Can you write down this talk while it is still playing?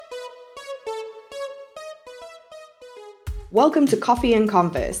Welcome to Coffee and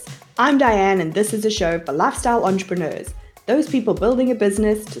Converse. I'm Diane, and this is a show for lifestyle entrepreneurs, those people building a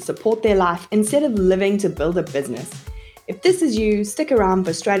business to support their life instead of living to build a business. If this is you, stick around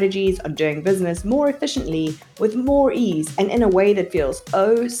for strategies on doing business more efficiently, with more ease, and in a way that feels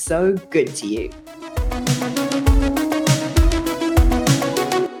oh so good to you.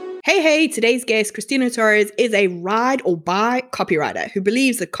 Hey, today's guest, Cristina Torres, is a ride or buy copywriter who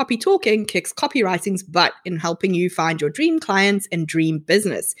believes that copy talking kicks copywriting's butt in helping you find your dream clients and dream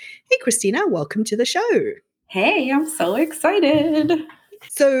business. Hey, Cristina, welcome to the show. Hey, I'm so excited.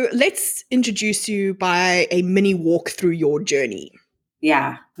 So let's introduce you by a mini walk through your journey.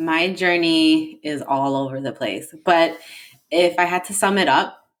 Yeah, my journey is all over the place. But if I had to sum it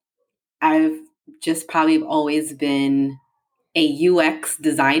up, I've just probably always been a UX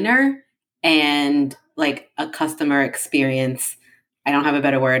designer and like a customer experience. I don't have a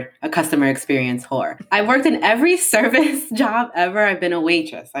better word, a customer experience whore. I've worked in every service job ever. I've been a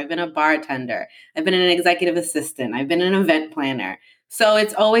waitress. I've been a bartender. I've been an executive assistant. I've been an event planner. So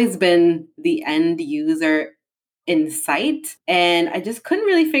it's always been the end user in sight. And I just couldn't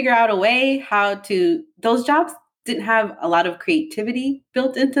really figure out a way how to, those jobs didn't have a lot of creativity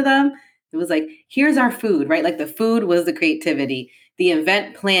built into them. It was like, here's our food, right? Like the food was the creativity. The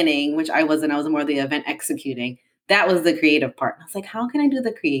event planning, which I wasn't, I was more the event executing. That was the creative part. I was like, how can I do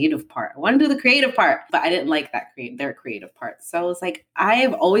the creative part? I want to do the creative part, but I didn't like their creative part. So I was like, I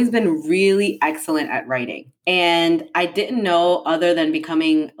have always been really excellent at writing. And I didn't know other than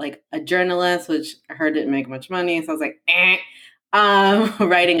becoming like a journalist, which I heard didn't make much money. So I was like,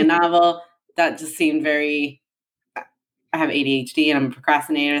 writing a novel, that just seemed very, I have ADHD and I'm a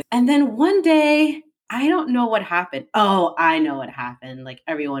procrastinator. And then one day, I don't know what happened. Oh, I know what happened. Like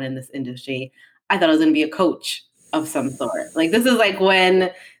everyone in this industry, I thought I was going to be a coach of some sort. Like this is like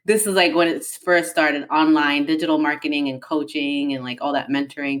when it first started, online digital marketing and coaching and like all that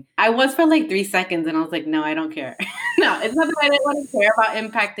mentoring. I was for like 3 seconds and I was like, no, I don't care. No, it's not that I didn't want to care about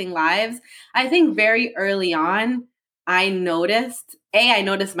impacting lives. I think very early on, I noticed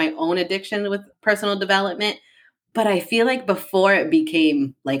my own addiction with personal development. But I feel like before it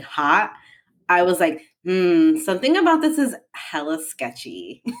became like hot, I was like, something about this is hella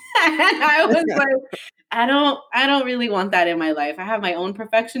sketchy. And I was like, I don't really want that in my life. I have my own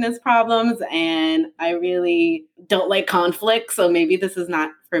perfectionist problems and I really don't like conflict. So maybe this is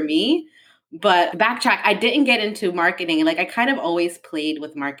not for me. But backtrack, I didn't get into marketing. Like I kind of always played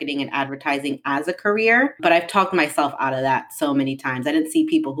with marketing and advertising as a career, but I've talked myself out of that so many times. I didn't see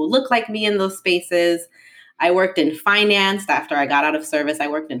people who look like me in those spaces. I worked in finance. After I got out of service, I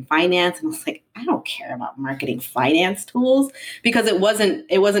worked in finance and I was like, I don't care about marketing finance tools because it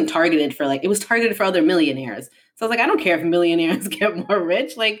wasn't targeted for it was targeted for other millionaires. So I was like, I don't care if millionaires get more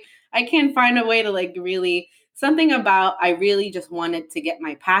rich. Like I can't find a way to like really something about, I really just wanted to get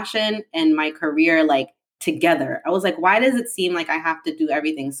my passion and my career like together. I was like, why does it seem like I have to do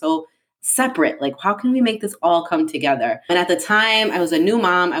everything so separate? Like, how can we make this all come together? And at the time, I was a new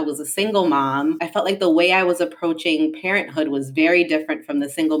mom. I was a single mom. I felt like the way I was approaching parenthood was very different from the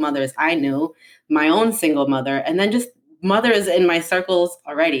single mothers I knew, my own single mother, and then just mothers in my circles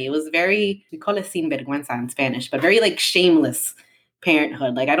already. It was very, we call it sinvergüenza in Spanish, but very like shameless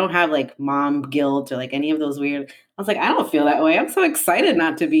parenthood. Like I don't have like mom guilt or like any of those weird, I was like, I don't feel that way. I'm so excited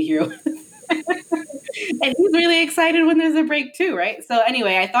not to be here. And he's really excited when there's a break too, right? So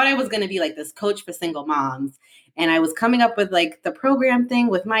anyway, I thought I was going to be like this coach for single moms. And I was coming up with like the program thing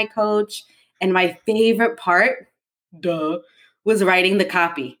with my coach. And my favorite part, was writing the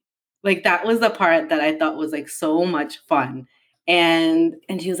copy. Like that was the part that I thought was like so much fun. And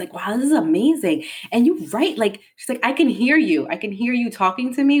she was like, wow, this is amazing. And you write like, she's like, I can hear you. I can hear you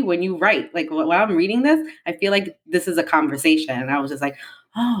talking to me when you write. Like while I'm reading this, I feel like this is a conversation. And I was just like,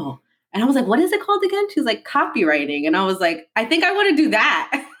 oh. And I was like, what is it called again? She was like, copywriting. And I was like, I think I want to do that.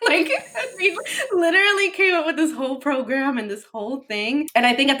 Like, we literally came up with this whole program and this whole thing. And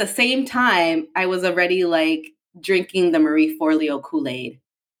I think at the same time, I was already like drinking the Marie Forleo Kool-Aid,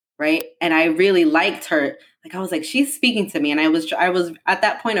 right? And I really liked her. Like, I was like, she's speaking to me. And I was at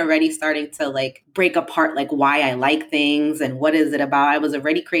that point already starting to like break apart, like why I like things and what is it about. I was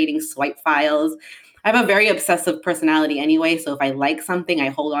already creating swipe files. I have a very obsessive personality anyway. So if I like something, I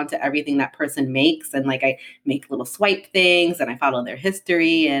hold on to everything that person makes. And like I make little swipe things and I follow their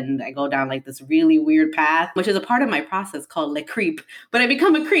history and I go down like this really weird path, which is a part of my process called le creep. But I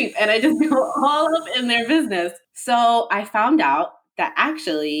become a creep and I just go all up in their business. So I found out that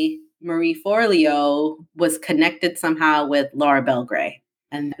actually Marie Forleo was connected somehow with Laura Belgray.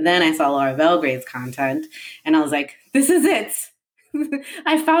 And then I saw Laura Belgray's content and I was like, this is it.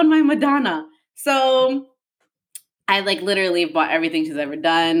 I found my Madonna. So I like literally bought everything she's ever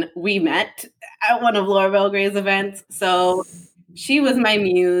done. We met at one of Laura Belgrave's events. So she was my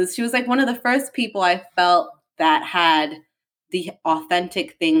muse. She was like one of the first people I felt that had the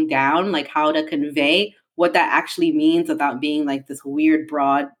authentic thing down, like how to convey what that actually means without being like this weird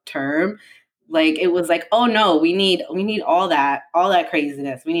broad term. Like it was like, oh no, we need all that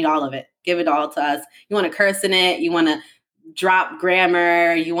craziness. We need all of it. Give it all to us. You want to curse in it, you want to drop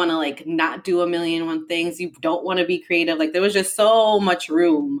grammar, you want to like not do a million one things, you don't want to be creative. Like there was just so much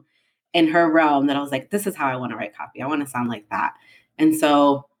room in her realm that I was like, this is how I want to write copy. I want to sound like that. And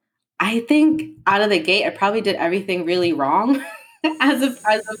so I think out of the gate, I probably did everything really wrong as a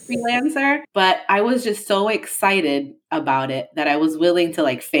freelancer, but I was just so excited about it that I was willing to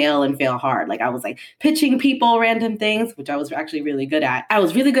like fail and fail hard. Like I was like pitching people random things, which I was actually really good at. I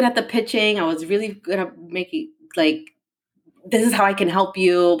was really good at the pitching. I was really good at making like, this is how I can help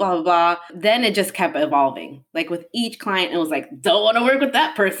you, blah, blah, blah. Then it just kept evolving. Like with each client, it was like, don't want to work with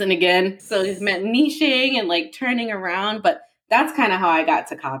that person again. So it meant niching and like turning around. But that's kind of how I got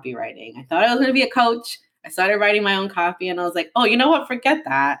to copywriting. I thought I was going to be a coach. I started writing my own copy and I was like, oh, you know what? Forget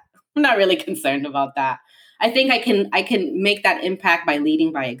that. I'm not really concerned about that. I think I can make that impact by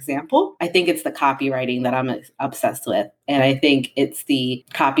leading by example. I think it's the copywriting that I'm obsessed with. And I think it's the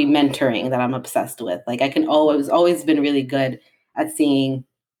copy mentoring that I'm obsessed with. Like I can always been really good at seeing,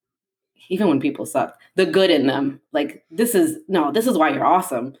 even when people suck, the good in them. Like this is why you're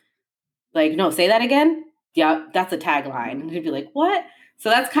awesome. Like, no, say that again. Yeah, that's a tagline. And you'd be like, what? So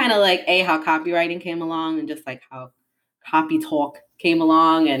that's kind of like how copywriting came along and just like how copy talk came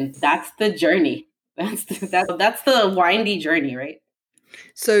along. And that's the journey. That's the windy journey, right?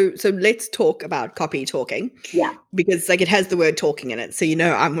 So let's talk about copy talking. Yeah. Because like it has the word talking in it. So,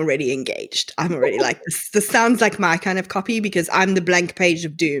 I'm already engaged. I'm already like, this sounds like my kind of copy because I'm the blank page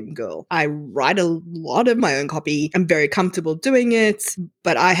of doom girl. I write a lot of my own copy. I'm very comfortable doing it,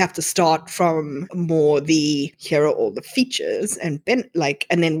 but I have to start from more the here are all the features and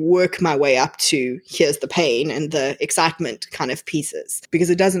then work my way up to here's the pain and the excitement kind of pieces because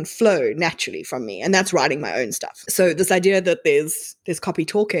it doesn't flow naturally from me. And that's writing my own stuff. So this idea that there's copy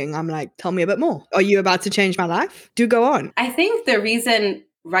talking, I'm like, tell me a bit more. Are you about to change my life? Do go on. I think the reason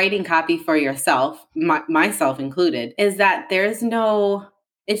writing copy for yourself, myself included, is that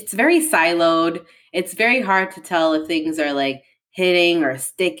it's very siloed. It's very hard to tell if things are like hitting or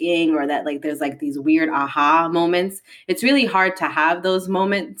sticking or that like there's like these weird aha moments. It's really hard to have those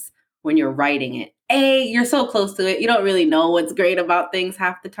moments when you're writing it. You're so close to it. You don't really know what's great about things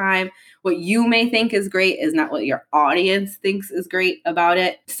half the time. What you may think is great is not what your audience thinks is great about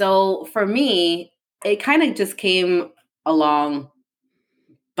it. So for me, it kind of just came along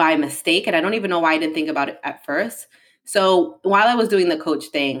by mistake. And I don't even know why I didn't think about it at first. So while I was doing the coach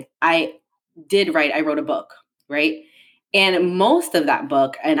thing, I wrote a book, right? And most of that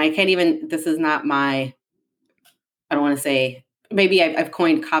book, and this is not I don't want to say, maybe I've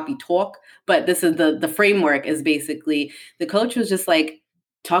coined copy talk, but this is the framework is basically the coach was just like,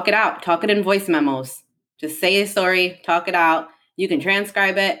 talk it out, talk it in voice memos, just say a story, talk it out. You can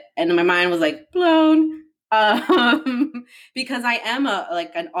transcribe it. And my mind was like blown because I am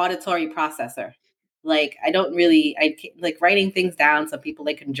an auditory processor. Like I like writing things down so people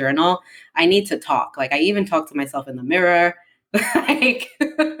like can journal. I need to talk. Like I even talk to myself in the mirror. Like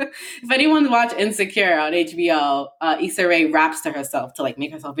if anyone watched Insecure on HBO, Issa Rae raps to herself to like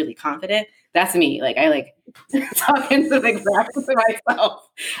make herself really confident. That's me. Like I like talking to myself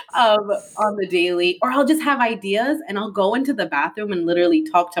on the daily, or I'll just have ideas and I'll go into the bathroom and literally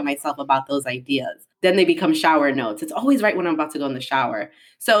talk to myself about those ideas. Then they become shower notes. It's always right when I'm about to go in the shower.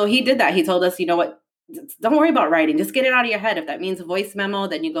 So he did that. He told us, you know what? Don't worry about writing. Just get it out of your head. If that means a voice memo,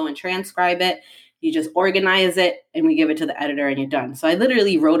 then you go and transcribe it. You just organize it and we give it to the editor and you're done. So I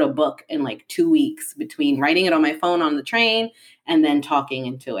literally wrote a book in like 2 weeks between writing it on my phone on the train and then talking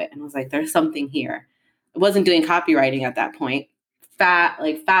into it. And I was like, there's something here. I wasn't doing copywriting at that point.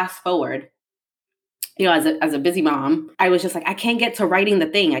 Fast forward, as a busy mom, I was just like, I can't get to writing the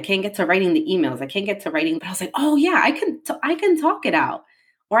thing. I can't get to writing the emails. I can't get to writing. But I was like, oh yeah, I can talk it out,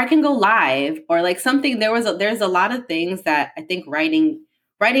 or I can go live, or like something. There's a lot of things that I think writing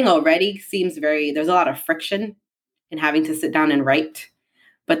already seems there's a lot of friction in having to sit down and write,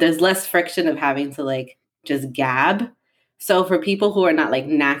 but there's less friction of having to like just gab. So for people who are not like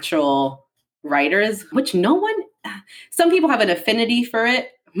natural writers, which some people have an affinity for it.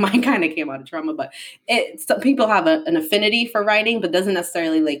 Mine kind of came out of trauma, but some people have an affinity for writing, but doesn't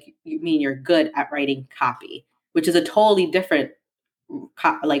necessarily like mean you're good at writing copy, which is a totally different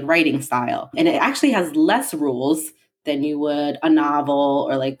like writing style. And it actually has less rules than you would a novel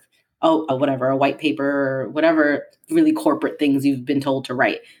or like whatever, a white paper or whatever really corporate things you've been told to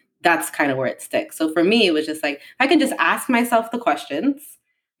write. That's kind of where it sticks. So for me, it was just like, I can just ask myself the questions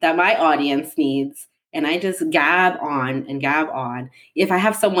that my audience needs, and I just gab on and gab on. If I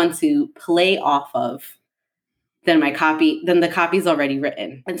have someone to play off of, then the copy's already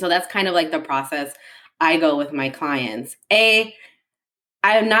written. And so that's kind of like the process I go with my clients. I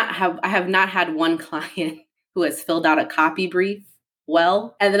have not had one client who has filled out a copy brief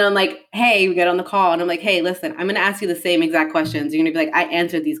well. And then I'm like, hey, we get on the call and I'm like, hey, listen, I'm going to ask you the same exact questions. You're going to be like, I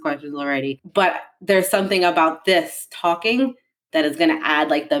answered these questions already, but there's something about this talking that is going to add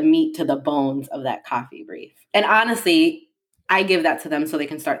like the meat to the bones of that copy brief. And honestly, I give that to them so they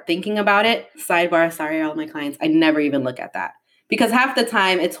can start thinking about it. Sidebar, sorry, all my clients, I never even look at that. Because half the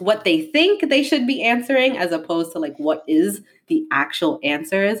time it's what they think they should be answering as opposed to like what is the actual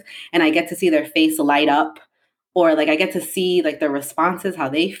answers. And I get to see their face light up, or like I get to see like their responses, how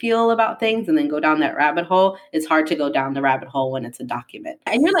they feel about things, and then go down that rabbit hole. It's hard to go down the rabbit hole when it's a document.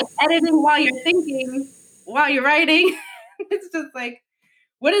 And you're like editing while you're thinking, while you're writing. It's just like,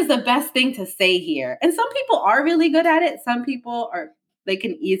 what is the best thing to say here? And some people are really good at it. Some people they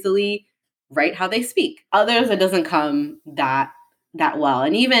can easily write how they speak. Others, it doesn't come that well.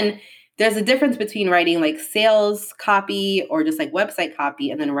 And even there's a difference between writing like sales copy or just like website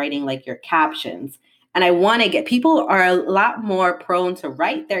copy and then writing like your captions. And I want to get, people are a lot more prone to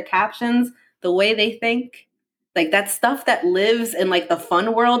write their captions the way they think. Like that stuff that lives in like the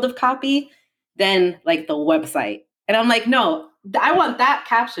fun world of copy than like the website. And I'm like, no, I want that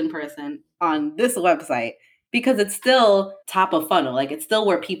caption person on this website because it's still top of funnel. Like it's still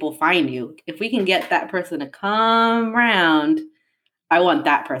where people find you. If we can get that person to come around, I want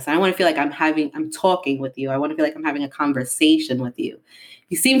that person. I want to feel like I'm talking with you. I want to feel like I'm having a conversation with you.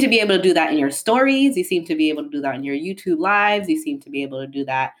 You seem to be able to do that in your stories. You seem to be able to do that in your YouTube lives. You seem to be able to do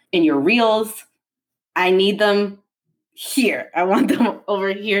that in your reels. I need them here. I want them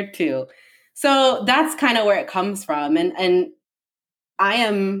over here too. So that's kind of where it comes from. And I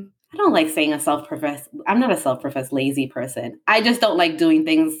don't like saying I'm not a self-professed lazy person. I just don't like doing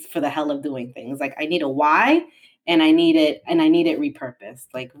things for the hell of doing things. Like I need a why and I need it repurposed.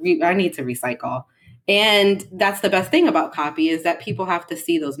 Like I need to recycle. And that's the best thing about copy is that people have to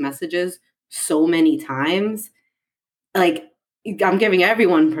see those messages so many times. Like I'm giving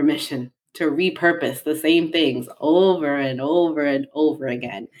everyone permission to repurpose the same things over and over and over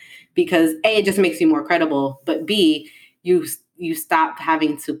again, because A, it just makes you more credible, but B, you stop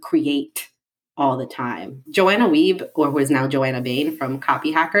having to create all the time. Joanna Wiebe, or who is now Joanna Bain from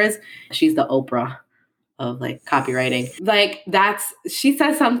Copy Hackers, she's the Oprah of like copywriting. Like she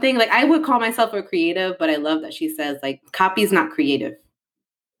says something like, I would call myself a creative, but I love that she says like, copy is not creative.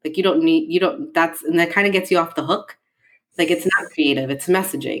 Like and that kind of gets you off the hook. Like it's not creative, it's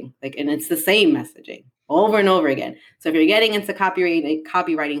messaging. Like, and it's the same messaging over and over again. So if you're getting into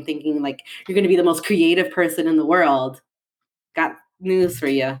copywriting thinking like you're going to be the most creative person in the world, got news for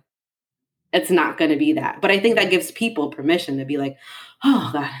you. It's not going to be that. But I think that gives people permission to be like, oh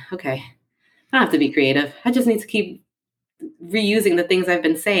God, okay. I don't have to be creative. I just need to keep reusing the things I've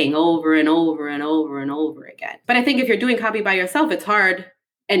been saying over and over and over and over again. But I think if you're doing copy by yourself, it's hard.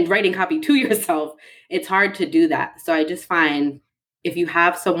 And writing copy to yourself, it's hard to do that. So I just find if you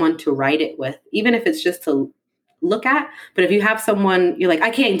have someone to write it with, even if it's just to look at, but if you have someone, you're like, I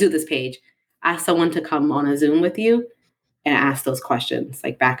can't do this page, ask someone to come on a Zoom with you and ask those questions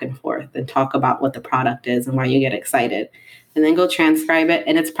like back and forth and talk about what the product is and why you get excited. And then go transcribe it.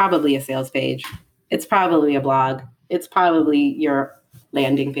 And it's probably a sales page. It's probably a blog. It's probably your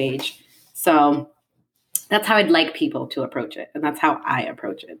landing page. So that's how I'd like people to approach it. And that's how I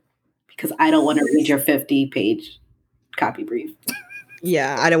approach it. Because I don't want to read your 50-page copy brief.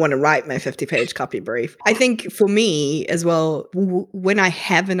 Yeah, I don't want to write my 50-page copy brief. I think for me as well, when I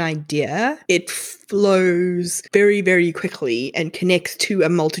have an idea, it flows very, very quickly and connects to a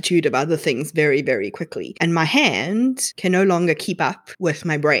multitude of other things very, very quickly. And my hand can no longer keep up with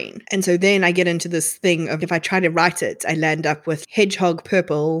my brain. And so then I get into this thing of if I try to write it, I land up with hedgehog,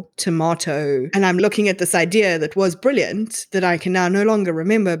 purple, tomato. And I'm looking at this idea that was brilliant that I can now no longer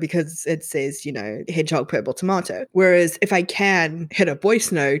remember because it says, hedgehog, purple, tomato. Whereas if I can hit a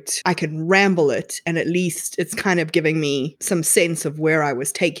voice note, I can ramble it, and at least it's kind of giving me some sense of where I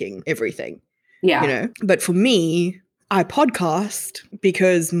was taking everything. Yeah. But for me, I podcast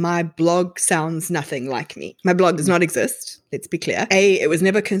because my blog sounds nothing like me. My blog does not exist. let's be clear. A, it was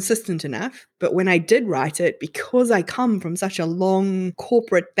never consistent enough. But when I did write it, because I come from such a long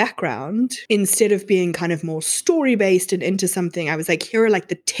corporate background, instead of being kind of more story-based and into something, I was like, here are like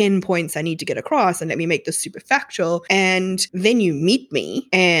the 10 points I need to get across and let me make this super factual. And then you meet me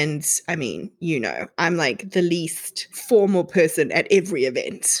and I mean, I'm like the least formal person at every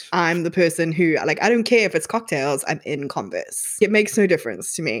event. I'm the person who like, I don't care if it's cocktails, I'm in Converse. It makes no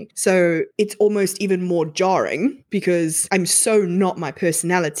difference to me. So it's almost even more jarring because I'm so not my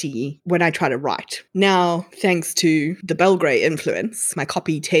personality when I try to write. Now, thanks to the Belgrade influence, my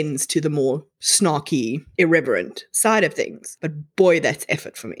copy tends to the more snarky, irreverent side of things. But boy, that's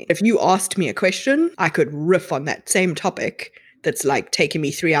effort for me. If you asked me a question, I could riff on that same topic that's like taking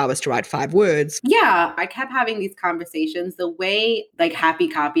me 3 hours to write 5 words. Yeah, I kept having these conversations. The way like Happy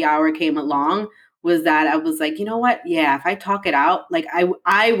Copy Hour came along was that I was like, you know what? Yeah, if I talk it out, like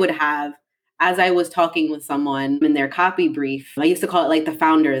I would have, as I was talking with someone in their copy brief, I used to call it like the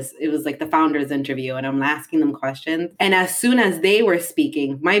founders. It was like the founders interview and I'm asking them questions. And as soon as they were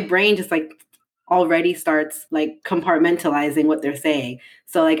speaking, my brain just like already starts like compartmentalizing what they're saying.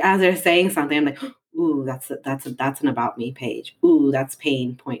 So like as they're saying something, I'm like, ooh, that's an about me page. Ooh, that's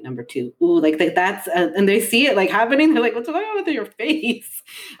pain point number 2. Ooh, like that's and they see it like happening. They're like, what's going on with your face?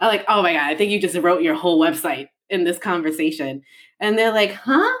 I'm like, oh my God, I think you just wrote your whole website in this conversation. And they're like,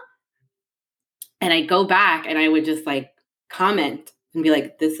 huh? And I go back and I would just like comment and be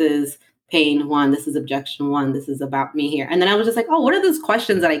like, this is pain 1, this is objection 1, this is about me here. And then I was just like, oh, what are those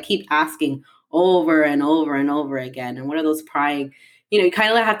questions that I keep asking over and over and over again? And what are those prying? You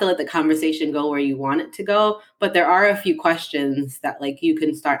kind of have to let the conversation go where you want it to go. But there are a few questions that like you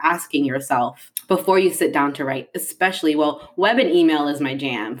can start asking yourself before you sit down to write, especially, well, web and email is my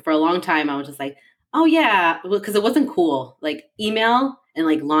jam. For a long time, I was just like, oh yeah, because it wasn't cool. Like email and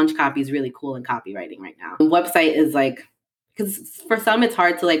like launch copy is really cool in copywriting right now. Website is like, because for some it's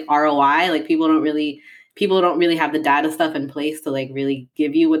hard to like ROI. Like people don't really have the data stuff in place to like really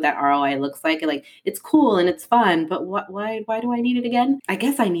give you what that ROI looks like. And like it's cool and it's fun, but why do I need it again? I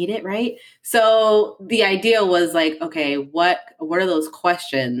guess I need it, right? So the idea was like, okay, what are those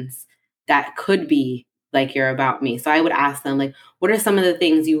questions that could be like your about me? So I would ask them like, what are some of the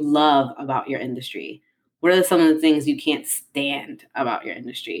things you love about your industry? What are some of the things you can't stand about your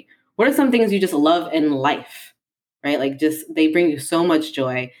industry? What are some things you just love in life, right? Like just, they bring you so much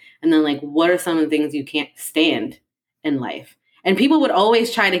joy. And then like, what are some of the things you can't stand in life? And people would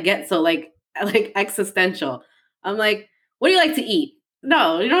always try to get so like existential. I'm like, what do you like to eat?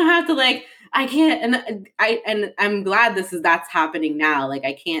 No, you don't have to like, I can't. And I'm glad that's happening now. Like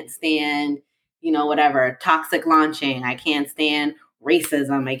I can't stand, whatever, toxic launching. I can't stand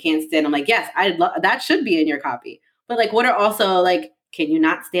racism. I can't stand. I'm like, yes, that should be in your copy. But like, what are also like, can you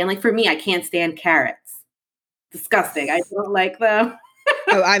not stand? Like for me, I can't stand carrots. Disgusting. I don't like them.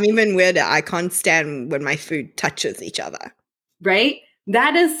 Oh, I'm even weirder. I can't stand when my food touches each other. Right?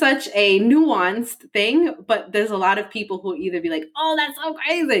 That is such a nuanced thing, but there's a lot of people who either be like, oh, that's so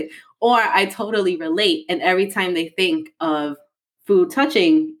crazy, or I totally relate. And every time they think of food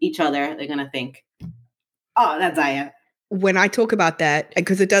touching each other, they're going to think, oh, that's Zaya. When I talk about that,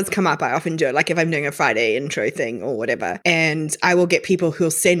 because it does come up, I often do it, like if I'm doing a Friday intro thing or whatever, and I will get people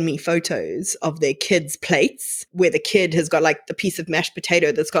who'll send me photos of their kids' plates where the kid has got like the piece of mashed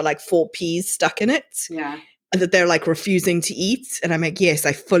potato that's got like 4 peas stuck in it. Yeah. And that they're like refusing to eat. And I'm like, yes,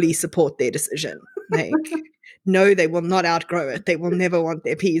 I fully support their decision. Like, no, they will not outgrow it. They will never want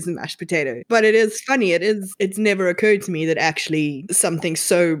their peas and mashed potato. But it is funny. It's never occurred to me that actually something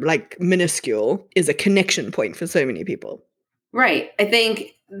so like minuscule is a connection point for so many people. Right. I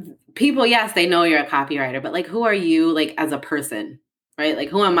think people, yes, they know you're a copywriter, but like, who are you like as a person, right? Like,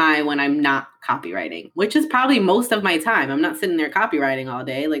 who am I when I'm not copywriting, which is probably most of my time. I'm not sitting there copywriting all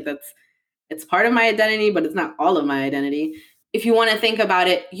day. Like it's part of my identity, but it's not all of my identity. If you want to think about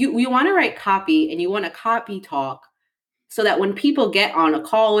it, you want to write copy and you want to copy talk so that when people get on a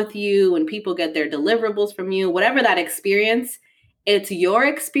call with you, when people get their deliverables from you, whatever that experience, it's your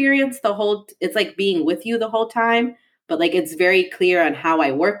experience it's like being with you the whole time. But like, it's very clear on how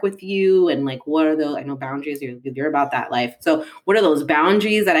I work with you and like, what are those, I know boundaries, you're about that life. So what are those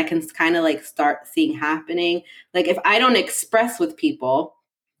boundaries that I can kind of like start seeing happening? Like if I don't express with people,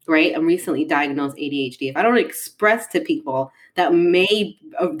 right? I'm recently diagnosed ADHD. If I don't express to people,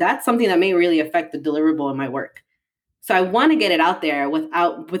 that's something that may really affect the deliverable in my work. So I want to get it out there with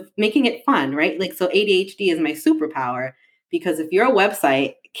making it fun, right? Like, so ADHD is my superpower because if your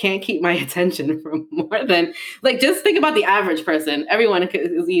website can't keep my attention for more than like, just think about the average person. Everyone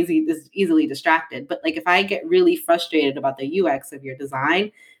is easily distracted. But like, if I get really frustrated about the UX of your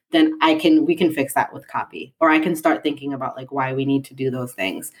design, then we can fix that with copy, or I can start thinking about like why we need to do those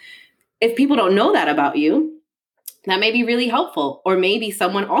things. If people don't know that about you, that may be really helpful. Or maybe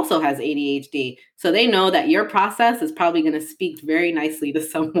someone also has ADHD. So they know that your process is probably going to speak very nicely to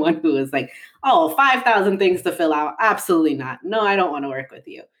someone who is like, oh, 5,000 things to fill out. Absolutely not. No, I don't want to work with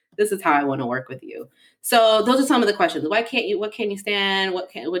you. This is how I want to work with you. So those are some of the questions. Why can't you? What can you stand?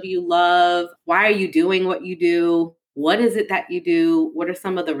 What do you love? Why are you doing what you do? What is it that you do? What are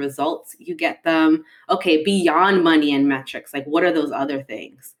some of the results you get them? Okay, beyond money and metrics, like what are those other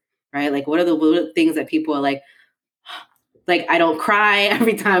things, right? Like what are the things that people are like, I don't cry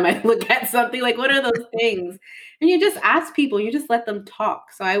every time I look at something. Like, what are those things? And you just ask people, you just let them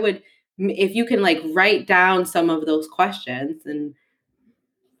talk. So I would, if you can like write down some of those questions, and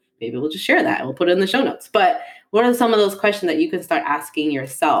maybe we'll just share that and we'll put it in the show notes. But what are some of those questions that you can start asking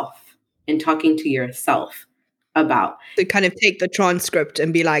yourself and talking to yourself about? To kind of take the transcript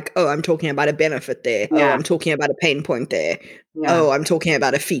and be like, oh, I'm talking about a benefit there. Yeah. Oh, I'm talking about a pain point there. Yeah. Oh, I'm talking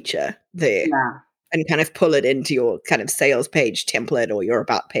about a feature there. Yeah. And kind of pull it into your kind of sales page template or your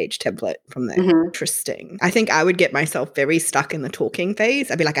about page template from there. Mm-hmm. Interesting. I think I would get myself very stuck in the talking phase.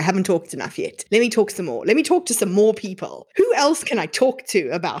 I'd be like, I haven't talked enough yet. Let me talk some more. Let me talk to some more people. Who else can I talk to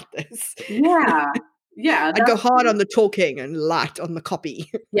about this? Yeah. Yeah. I'd go hard on the talking and light on the copy.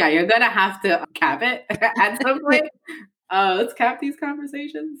 Yeah, you're going to have to cap it at some point. Let's cap these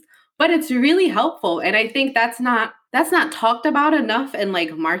conversations. But it's really helpful. And I think that's not talked about enough in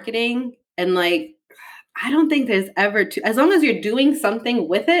like marketing. And like, I don't think there's ever as long as you're doing something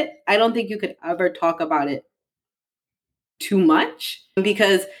with it, I don't think you could ever talk about it too much,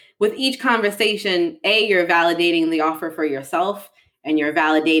 because with each conversation, you're validating the offer for yourself, and you're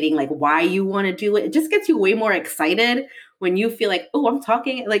validating like why you want to do it. It just gets you way more excited when you feel like, oh, I'm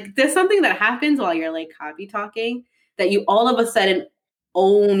talking. Like there's something that happens while you're like copy talking that you all of a sudden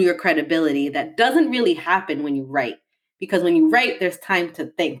own your credibility. That doesn't really happen when you write, because when you write, there's time to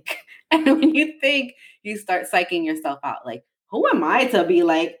think. And when you think, you start psyching yourself out. Like, who am I to be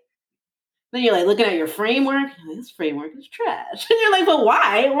like, then you're like looking at your framework. This framework is trash. And you're like, but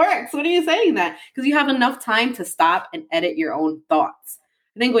why? It works. What are you saying that? Because you have enough time to stop and edit your own thoughts.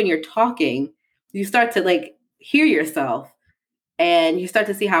 I think when you're talking, you start to like hear yourself, and you start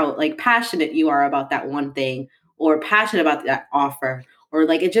to see how like passionate you are about that one thing, or passionate about that offer, or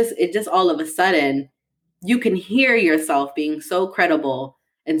like it just all of a sudden you can hear yourself being so credible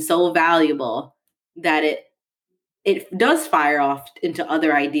and so valuable that it does fire off into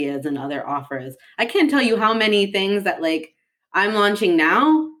other ideas and other offers. I can't tell you how many things that like I'm launching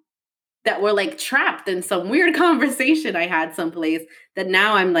now that were like trapped in some weird conversation I had someplace, that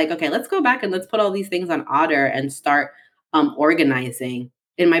now I'm like, okay, let's go back and let's put all these things on Otter and start organizing.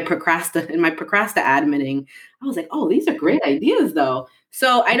 In my Procrasta admining, I was like, oh, these are great ideas though.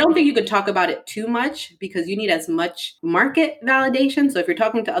 So I don't think you could talk about it too much, because you need as much market validation. So if you're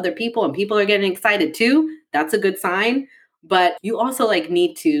talking to other people and people are getting excited too, that's a good sign. But you also like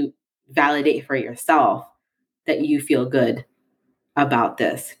need to validate for yourself that you feel good about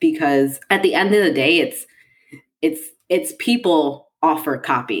this, because at the end of the day, it's people offer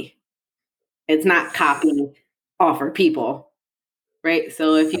copy. It's not copy offer people. Right.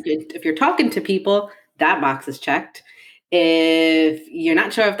 So if you're talking to people, that box is checked. If you're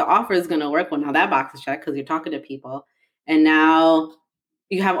not sure if the offer is going to work, well, now that box is checked because you're talking to people. And now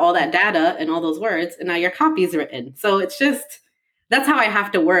you have all that data and all those words, and now your copy is written. So it's just, that's how I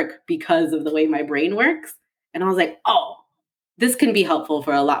have to work because of the way my brain works. And I was like, oh, this can be helpful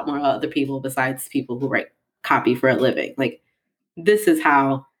for a lot more other people besides people who write copy for a living. Like, this is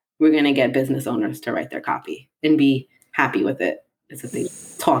how we're going to get business owners to write their copy and be happy with it. Is that they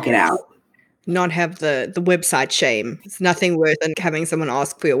talk it out. Not have the website shame. It's nothing worse than having someone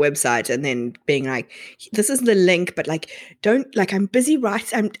ask for your website and then being like, this is the link, but like, don't, like, I'm busy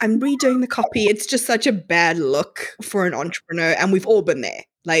writing, I'm redoing the copy. It's just such a bad look for an entrepreneur. And we've all been there.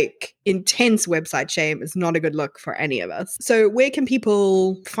 Like, intense website shame is not a good look for any of us. So where can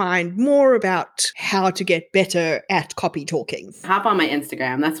people find more about how to get better at copy talking? Hop on my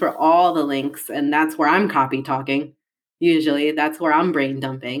Instagram. That's where all the links, and that's where I'm copy talking. Usually that's where I'm brain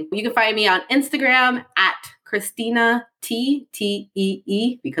dumping. You can find me on Instagram at Christina T,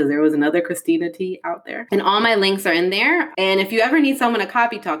 T-E-E, because there was another Christina T out there. And all my links are in there. And if you ever need someone to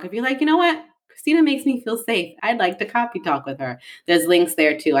copy talk, if you're like, you know what? Christina makes me feel safe, I'd like to copy talk with her. There's links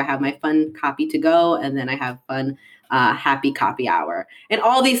there too. I have my fun copy to go, and then I have fun happy copy hour. And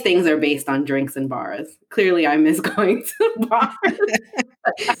all these things are based on drinks and bars. Clearly I miss going to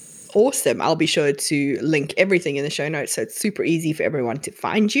bars. Awesome. I'll be sure to link everything in the show notes so it's super easy for everyone to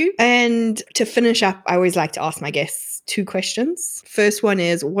find you. And to finish up, I always like to ask my guests 2 questions. First one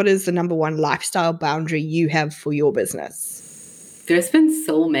is, what is the number one lifestyle boundary you have for your business? There's been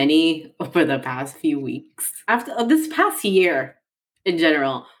so many over the past few weeks, after this past year in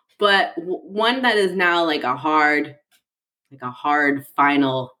general, but one that is now like a hard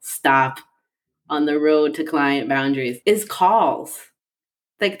final stop on the road to client boundaries is calls.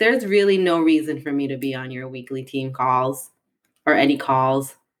 Like, there's really no reason for me to be on your weekly team calls or any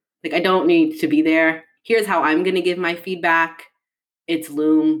calls. Like, I don't need to be there. Here's how I'm going to give my feedback. It's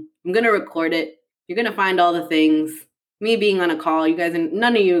Loom. I'm going to record it. You're going to find all the things. Me being on a call, you guys,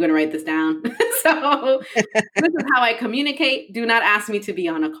 none of you are going to write this down. So this is how I communicate. Do not ask me to be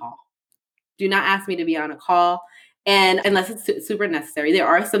on a call. Do not ask me to be on a call. And unless it's super necessary, there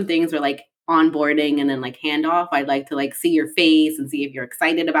are some things where like onboarding and then like handoff, I'd like to like see your face and see if you're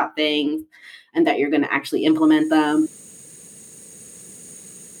excited about things and that you're going to actually implement them.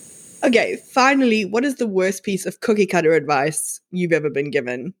 Okay, finally, what is the worst piece of cookie cutter advice you've ever been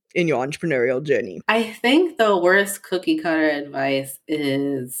given in your entrepreneurial journey? I think the worst cookie cutter advice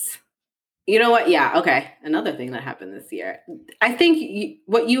is, you know what? Yeah, okay. Another thing that happened this year. I think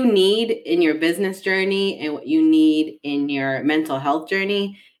what you need in your business journey and what you need in your mental health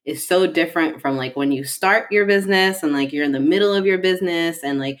journey is so different from like when you start your business and like you're in the middle of your business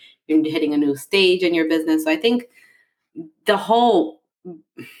and like you're hitting a new stage in your business. So I think the whole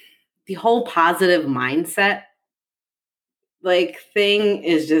positive mindset like thing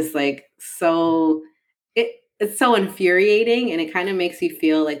is just like so it's so infuriating, and it kind of makes you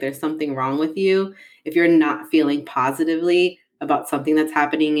feel like there's something wrong with you if you're not feeling positively about something that's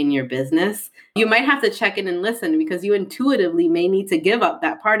happening in your business. You might have to check in and listen because you intuitively may need to give up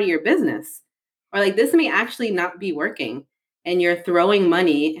that part of your business, or like this may actually not be working and you're throwing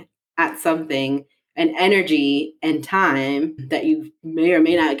money at something and energy and time that you may or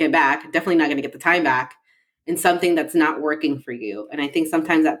may not get back, definitely not going to get the time back, in something that's not working for you. And I think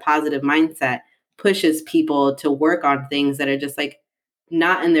sometimes that positive mindset pushes people to work on things that are just like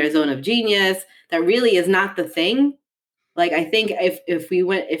not in their zone of genius, that really is not the thing. Like, I think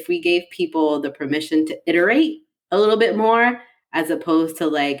if we gave people the permission to iterate a little bit more, as opposed to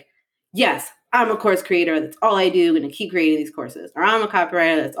like, yes, I'm a course creator, that's all I do, I'm going to keep creating these courses, or I'm a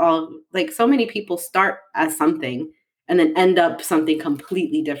copywriter, that's all. Like, so many people start as something and then end up something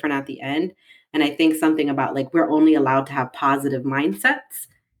completely different at the end. And I think something about like, we're only allowed to have positive mindsets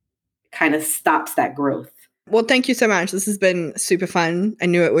kind of stops that growth. Well, thank you so much. This has been super fun. I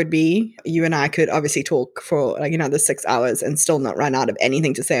knew it would be. You and I could obviously talk for like another 6 hours and still not run out of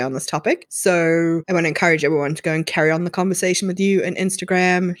anything to say on this topic. So I want to encourage everyone to go and carry on the conversation with you on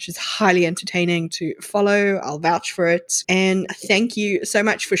Instagram. She's highly entertaining to follow. I'll vouch for it. And thank you so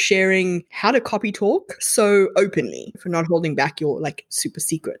much for sharing how to copy talk so openly, for not holding back your like super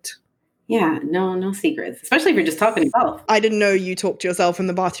secret. Yeah, no secrets, especially if you're just talking to yourself. I didn't know you talked to yourself in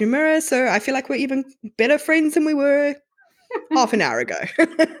the bathroom mirror, so I feel like we're even better friends than we were half an hour ago.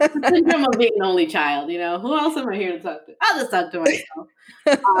 The syndrome of being an only child, you know? Who else am I here to talk to? I'll just talk to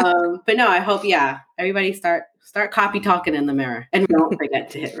myself. But no, I hope, everybody start copy talking in the mirror. And don't forget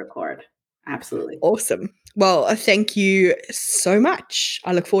to hit record. Absolutely. Awesome. Well, thank you so much.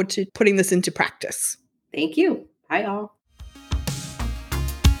 I look forward to putting this into practice. Thank you. Bye, y'all.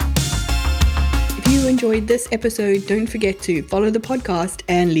 If you enjoyed this episode, don't forget to follow the podcast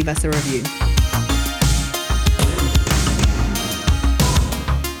and leave us a review.